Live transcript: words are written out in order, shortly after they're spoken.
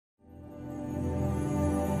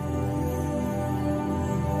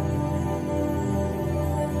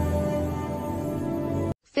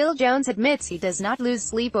Phil Jones admits he does not lose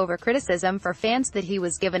sleep over criticism for fans that he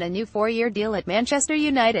was given a new 4-year deal at Manchester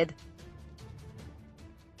United.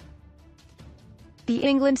 The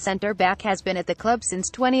England centre-back has been at the club since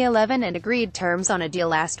 2011 and agreed terms on a deal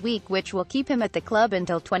last week which will keep him at the club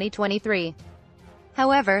until 2023.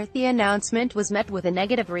 However, the announcement was met with a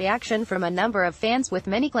negative reaction from a number of fans, with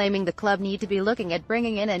many claiming the club need to be looking at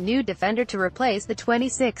bringing in a new defender to replace the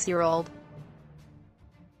 26-year-old.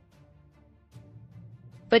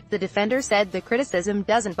 But the defender said the criticism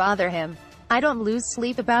doesn't bother him. "I don't lose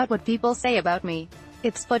sleep about what people say about me.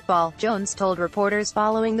 It's football," Jones told reporters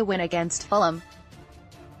following the win against Fulham.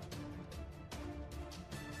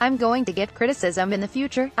 "I'm going to get criticism in the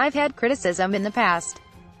future. I've had criticism in the past.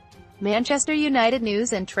 Manchester United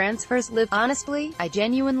news and transfers live. Honestly, I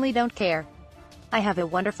genuinely don't care. I have a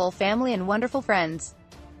wonderful family and wonderful friends.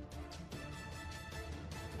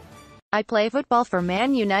 I play football for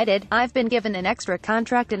Man United. I've been given an extra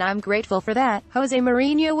contract and I'm grateful for that." Jose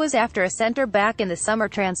Mourinho was after a centre-back in the summer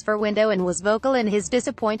transfer window and was vocal in his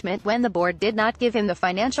disappointment when the board did not give him the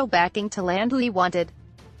financial backing to land who he wanted.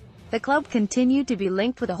 The club continued to be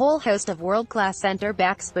linked with a whole host of world-class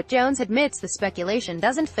centre-backs, but Jones admits the speculation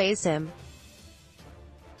doesn't faze him.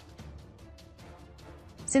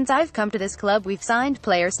 "Since I've come to this club we've signed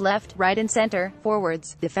players left, right and centre,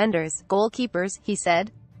 forwards, defenders, goalkeepers," he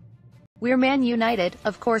said. "We're Man United,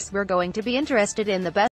 of course we're going to be interested in the best